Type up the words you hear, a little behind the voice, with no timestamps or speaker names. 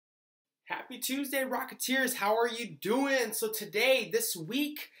Happy Tuesday, Rocketeers. How are you doing? So today, this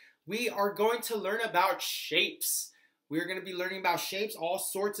week, we are going to learn about shapes. We're going to be learning about shapes, all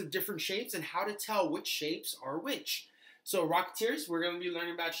sorts of different shapes, and how to tell which shapes are which. So Rocketeers, we're going to be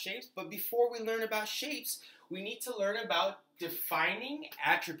learning about shapes, but before we learn about shapes, we need to learn about defining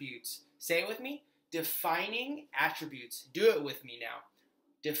attributes. Say it with me. Defining attributes. Do it with me now.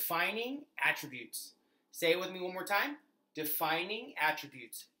 Defining attributes. Say it with me one more time. Defining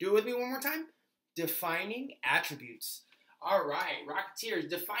attributes. Do it with me one more time. Defining attributes. All right, Rocketeers.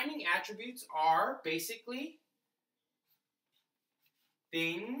 Defining attributes are basically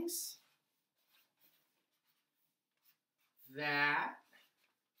things that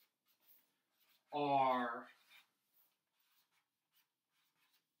are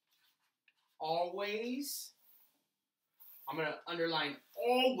always, I'm going to underline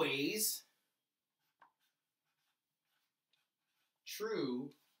always, true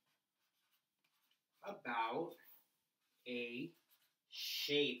about a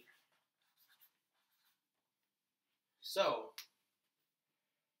shape. So,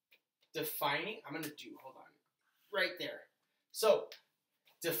 defining, I'm going to do, hold on, right there. So,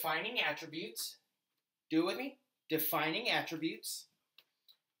 defining attributes, do it with me. Defining attributes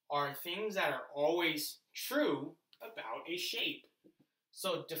are things that are always true about a shape.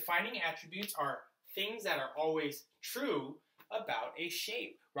 So, defining attributes are things that are always true about a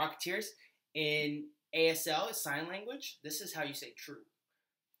shape. Rocketeers, in ASL, sign language, this is how you say true.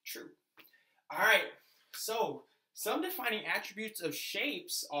 True. All right, so some defining attributes of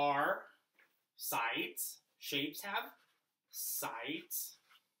shapes are sides. Shapes have sides.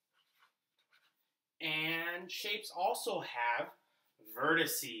 And shapes also have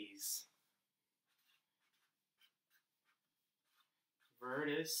vertices.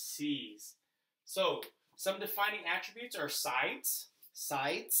 Vertices. So, some defining attributes are sides.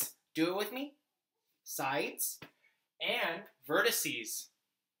 Sides. Do it with me. Sides. And vertices.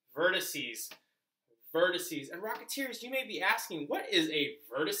 Vertices. Vertices. And Rocketeers, you may be asking, what is a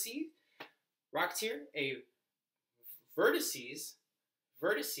vertice? Rocketeer, a vertices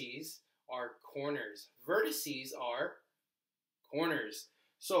are corners. Vertices are corners.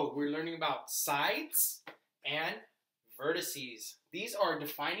 So we're learning about sides and vertices. These are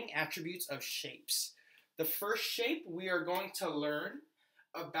defining attributes of shapes. The first shape we are going to learn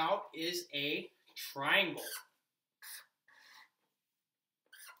about is a triangle.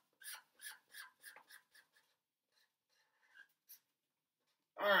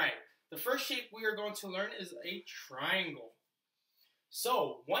 All right, the first shape we are going to learn is a triangle.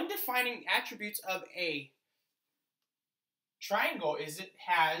 So, one defining attribute of a triangle is it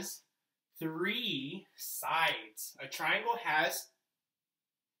has three sides. A triangle has,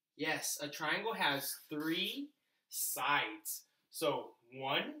 yes, a triangle has three sides. So,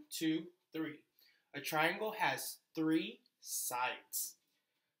 1, 2, 3. A triangle has three sides.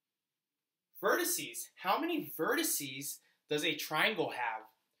 Vertices. How many vertices does a triangle have?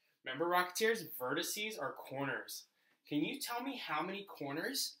 Remember, Rocketeers, vertices are corners. Can you tell me how many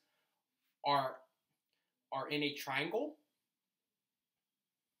corners are in a triangle?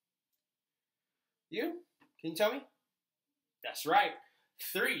 You? Can you tell me? That's right.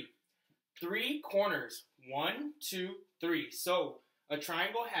 3. 3 corners. 1, 2, 3. So, a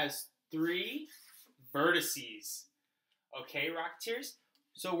triangle has 3 vertices. Okay, Rocketeers?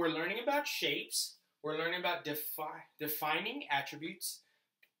 So, we're learning about shapes. We're learning about defining attributes.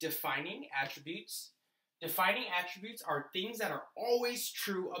 Defining attributes. Defining attributes are things that are always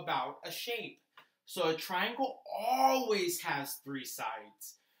true about a shape. So a triangle always has 3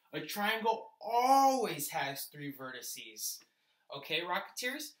 sides. A triangle always has 3 vertices. Okay,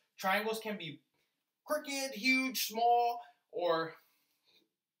 Rocketeers? Triangles can be crooked, huge, small, or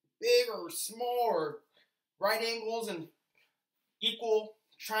big or small, or right angles and equal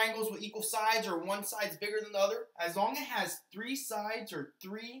triangles with equal sides, or one side's bigger than the other. As long as it has 3 sides or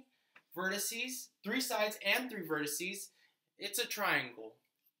 3 vertices, 3 sides and 3 vertices, it's a triangle.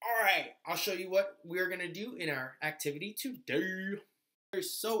 All right, I'll show you what we're going to do in our activity today.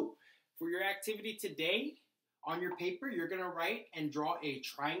 So, for your activity today, on your paper, you're going to write and draw a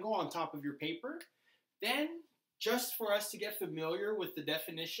triangle on top of your paper. Then, just for us to get familiar with the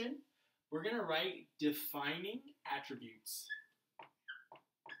definition, we're going to write defining attributes.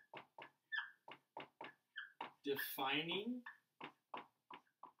 Defining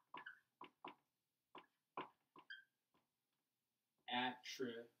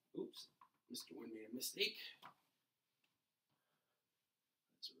oops, Mr. Wynn made a mistake.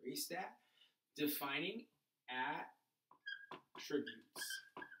 Let's erase that. Defining attributes.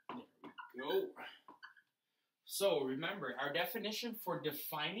 There we go. So remember, our definition for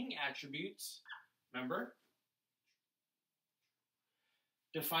defining attributes, remember,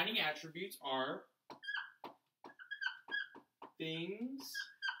 defining attributes are things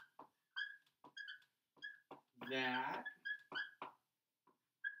that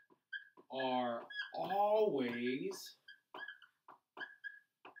are always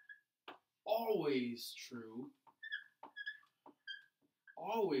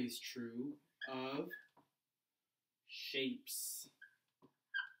true of shapes.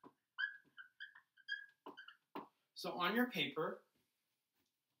 So on your paper,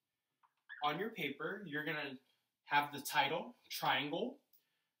 you're going to have the title, triangle.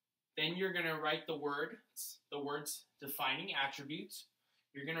 Then you're going to write the words defining attributes.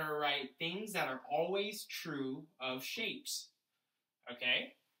 You're going to write things that are always true of shapes.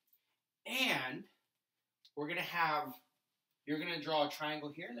 Okay? And you're going to draw a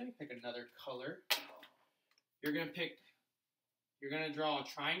triangle here. Let me pick another color. You're going to draw a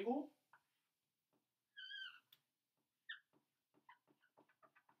triangle.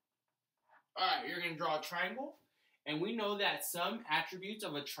 All right, you're going to draw a triangle. And we know that some attributes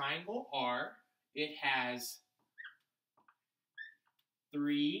of a triangle are, it has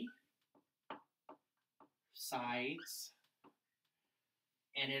 3 sides,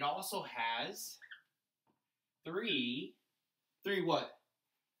 and it also has 3 what?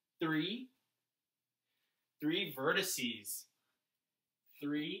 3 vertices.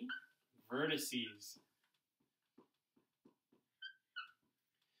 3 vertices.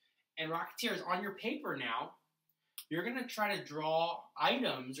 And Rocketeers, on your paper now, you're going to try to draw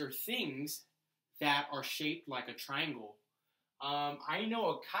items or things that are shaped like a triangle. I know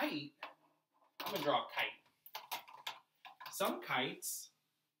a kite. I'm going to draw a kite. Some kites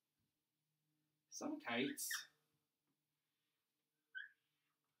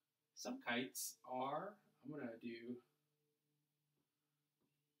are, I'm going to do,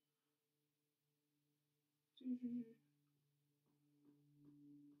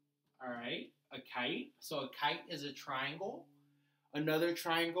 all right, a kite. So a kite is a triangle. Another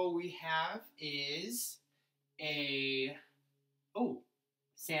triangle we have is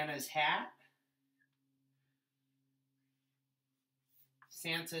Santa's hat.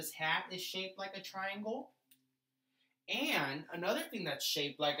 Santa's hat is shaped like a triangle. And another thing that's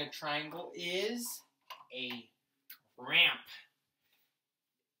shaped like a triangle is a ramp.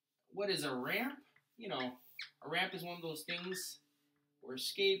 What is a ramp? You know, a ramp is one of those things where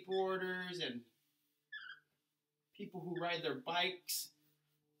skateboarders and people who ride their bikes,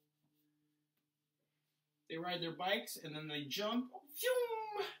 they ride their bikes and then they jump.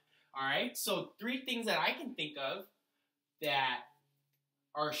 All right, so 3 things that I can think of that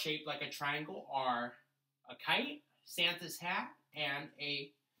are shaped like a triangle are a kite, Santa's hat, and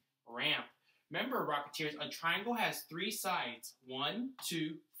a ramp. Remember, Rocketeers, a triangle has 3 sides. 1,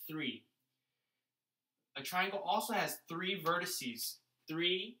 2, 3. A triangle also has 3 vertices,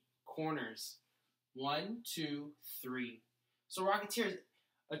 3 corners. 1, 2, 3. So Rocketeers,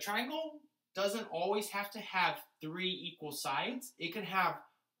 a triangle doesn't always have to have 3 equal sides. It can have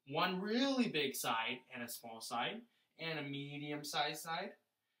 1 really big side and a small side and a medium-sized side.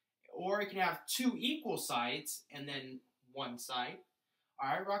 Or it can have 2 equal sides and then 1 side. All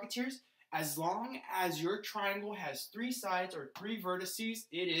right, Rocketeers? As long as your triangle has 3 sides or 3 vertices,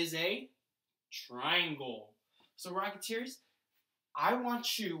 it is a triangle. So Rocketeers,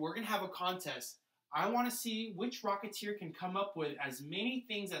 we're going to have a contest. I want to see which Rocketeer can come up with as many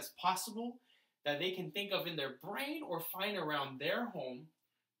things as possible that they can think of in their brain or find around their home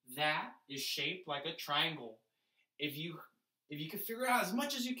that is shaped like a triangle. If you can figure out as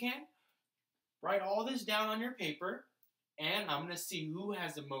much as you can, write all this down on your paper, and I'm going to see who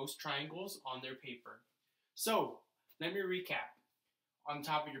has the most triangles on their paper. So, let me recap. On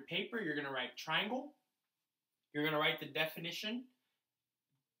top of your paper, you're going to write triangle. You're going to write the definition,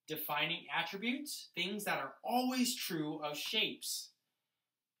 defining attributes, things that are always true of shapes.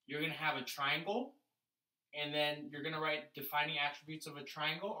 You're going to have a triangle, and then you're going to write defining attributes of a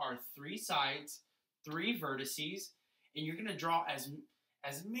triangle are 3 sides, 3 vertices, and you're going to draw as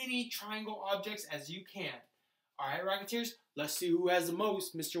many triangle objects as you can. All right, Rocketeers, let's see who has the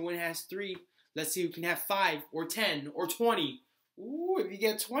most. Mr. Win has 3. Let's see who can have 5 or 10 or 20. Ooh, if you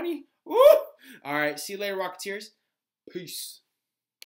get 20, ooh! All right, see you later, Rocketeers. Peace.